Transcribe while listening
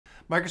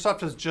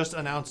Microsoft has just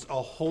announced a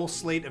whole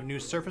slate of new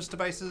Surface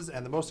devices,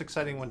 and the most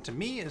exciting one to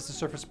me is the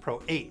Surface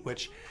Pro 8,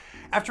 which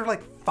after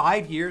like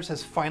 5 years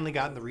has finally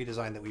gotten the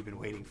redesign that we've been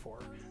waiting for.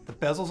 The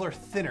bezels are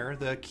thinner,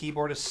 the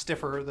keyboard is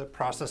stiffer, the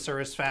processor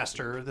is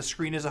faster, the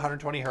screen is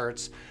 120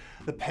 Hz,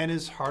 the pen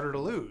is harder to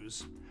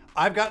lose.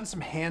 I've gotten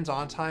some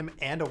hands-on time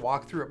and a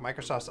walkthrough at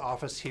Microsoft's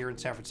office here in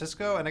San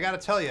Francisco, and I gotta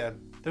tell you,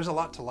 there's a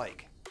lot to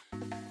like.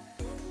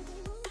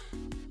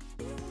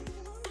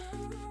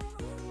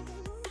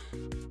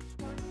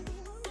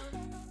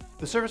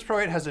 The Surface Pro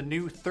 8 has a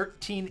new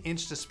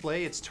 13-inch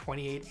display. It's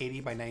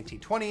 2880 by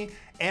 1920,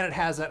 and it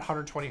has that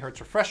 120 Hz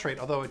refresh rate,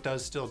 although it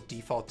does still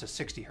default to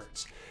 60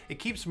 Hz. It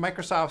keeps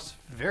Microsoft's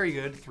very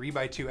good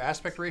 3:2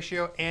 aspect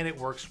ratio, and it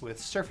works with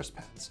Surface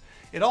pens.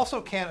 It also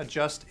can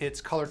adjust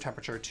its color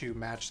temperature to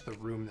match the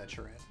room that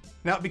you're in.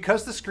 Now,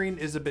 because the screen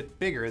is a bit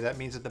bigger, that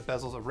means that the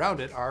bezels around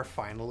it are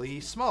finally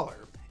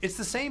smaller. It's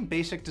the same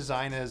basic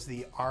design as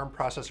the ARM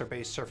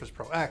processor-based Surface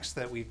Pro X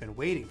that we've been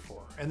waiting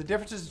for, and the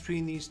differences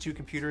between these two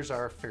computers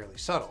are fairly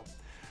subtle.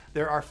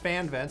 There are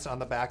fan vents on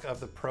the back of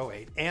the Pro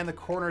 8, and the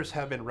corners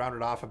have been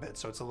rounded off a bit,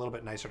 so it's a little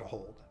bit nicer to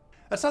hold.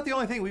 That's not the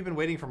only thing we've been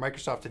waiting for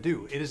Microsoft to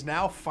do. It is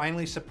now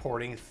finally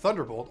supporting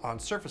Thunderbolt on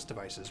Surface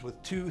devices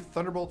with 2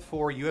 Thunderbolt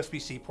 4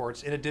 USB-C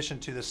ports in addition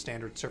to the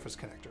standard Surface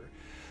connector.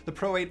 The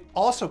Pro 8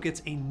 also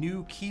gets a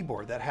new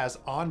keyboard that has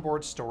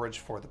onboard storage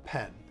for the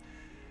pen.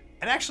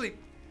 And actually,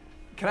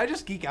 can I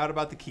just geek out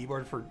about the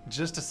keyboard for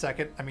just a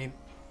second? I mean,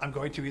 I'm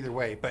going to either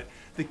way, but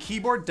the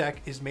keyboard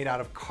deck is made out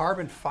of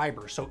carbon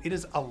fiber, so it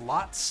is a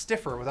lot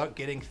stiffer without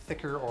getting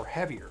thicker or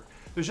heavier.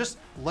 There's just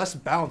less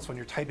bounce when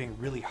you're typing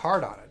really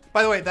hard on it.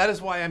 By the way, that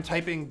is why I'm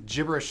typing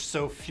gibberish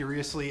so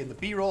furiously in the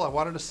B-roll. I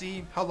wanted to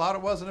see how loud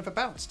it was and if it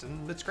bounced,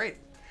 and it's great.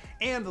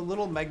 And the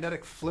little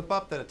magnetic flip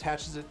up that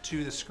attaches it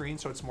to the screen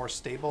so it's more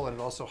stable and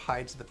it also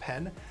hides the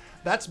pen.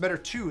 That's better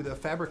too. The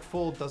fabric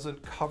fold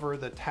doesn't cover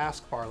the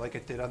taskbar like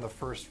it did on the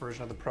first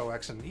version of the Pro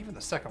X and even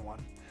the second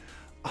one.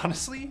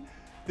 Honestly,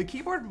 the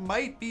keyboard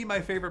might be my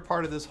favorite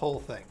part of this whole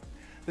thing.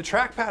 The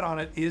trackpad on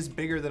it is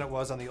bigger than it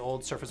was on the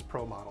old Surface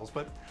Pro models,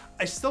 but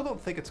I still don't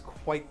think it's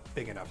quite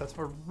big enough. That's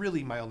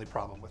really my only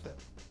problem with it.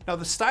 Now,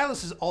 the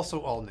stylus is also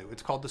all new.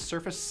 It's called the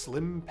Surface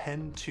Slim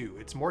Pen 2.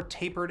 It's more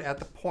tapered at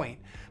the point,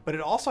 but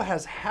it also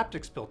has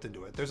haptics built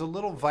into it. There's a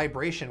little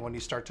vibration when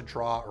you start to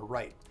draw or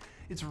write.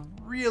 It's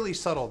really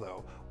subtle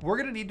though. We're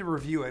gonna need to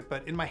review it,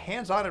 but in my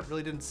hands on it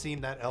really didn't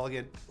seem that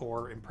elegant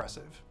or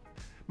impressive.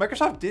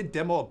 Microsoft did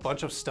demo a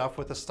bunch of stuff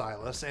with the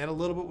stylus and a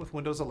little bit with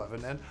Windows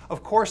 11, and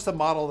of course the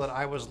model that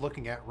I was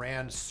looking at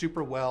ran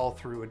super well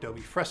through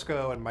Adobe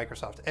Fresco and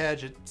Microsoft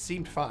Edge. It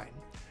seemed fine.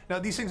 Now,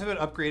 these things have been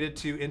upgraded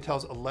to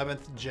Intel's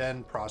 11th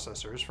gen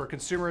processors. For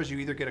consumers, you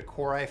either get a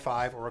Core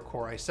i5 or a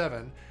Core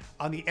i7.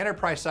 On the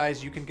enterprise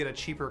size, you can get a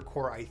cheaper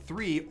Core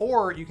i3,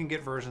 or you can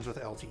get versions with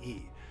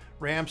LTE.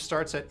 RAM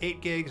starts at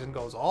 8 gigs and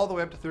goes all the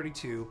way up to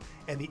 32,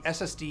 and the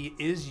SSD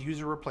is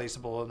user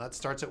replaceable, and that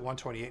starts at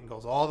 128 and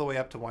goes all the way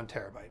up to 1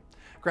 terabyte.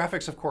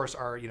 Graphics, of course,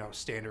 are,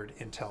 standard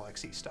Intel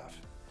Xe stuff.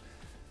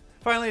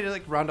 Finally,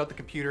 to round out the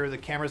computer, the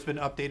camera's been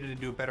updated to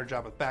do a better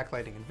job with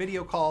backlighting and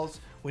video calls.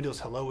 Windows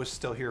Hello is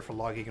still here for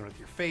logging in with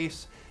your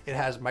face. It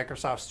has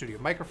Microsoft Studio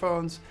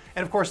microphones.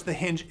 And of course, the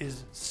hinge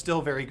is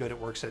still very good. It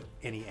works at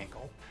any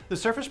angle. The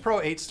Surface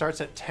Pro 8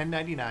 starts at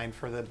 $1099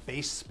 for the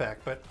base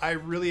spec, but I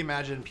really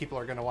imagine people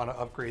are gonna wanna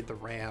upgrade the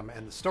RAM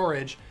and the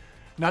storage,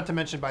 not to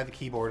mention buy the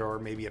keyboard or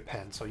maybe a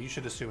pen. So you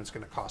should assume it's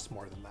gonna cost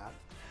more than that.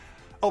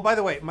 Oh, by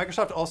the way,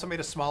 Microsoft also made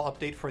a small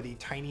update for the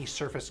tiny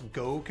Surface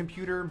Go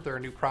computer. There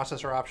are new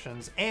processor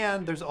options,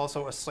 and there's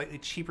also a slightly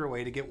cheaper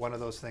way to get one of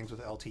those things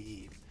with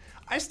LTE.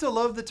 I still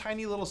love the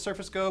tiny little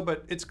Surface Go,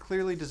 but it's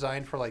clearly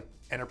designed for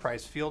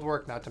enterprise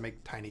fieldwork, not to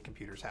make tiny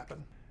computers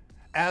happen.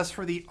 As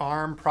for the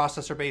ARM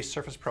processor-based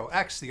Surface Pro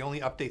X, the only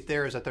update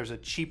there is that there's a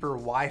cheaper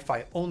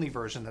Wi-Fi only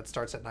version that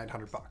starts at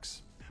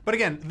 $900. But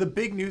again, the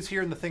big news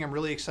here and the thing I'm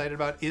really excited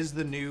about is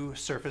the new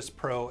Surface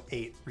Pro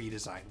 8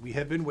 redesign. We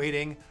have been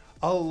waiting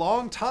a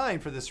long time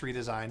for this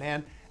redesign,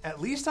 and at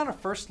least on a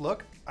first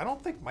look, I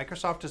don't think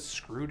Microsoft has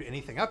screwed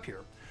anything up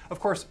here. Of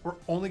course, we're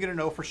only gonna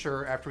know for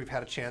sure after we've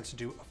had a chance to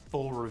do a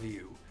full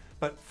review.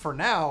 But for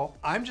now,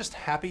 I'm just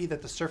happy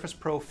that the Surface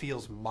Pro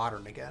feels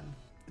modern again.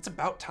 It's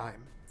about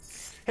time.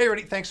 Hey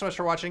everybody, thanks so much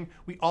for watching.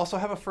 We also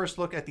have a first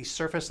look at the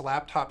Surface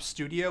Laptop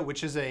Studio,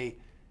 which is a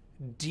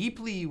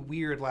deeply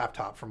weird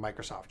laptop from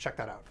Microsoft. Check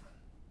that out.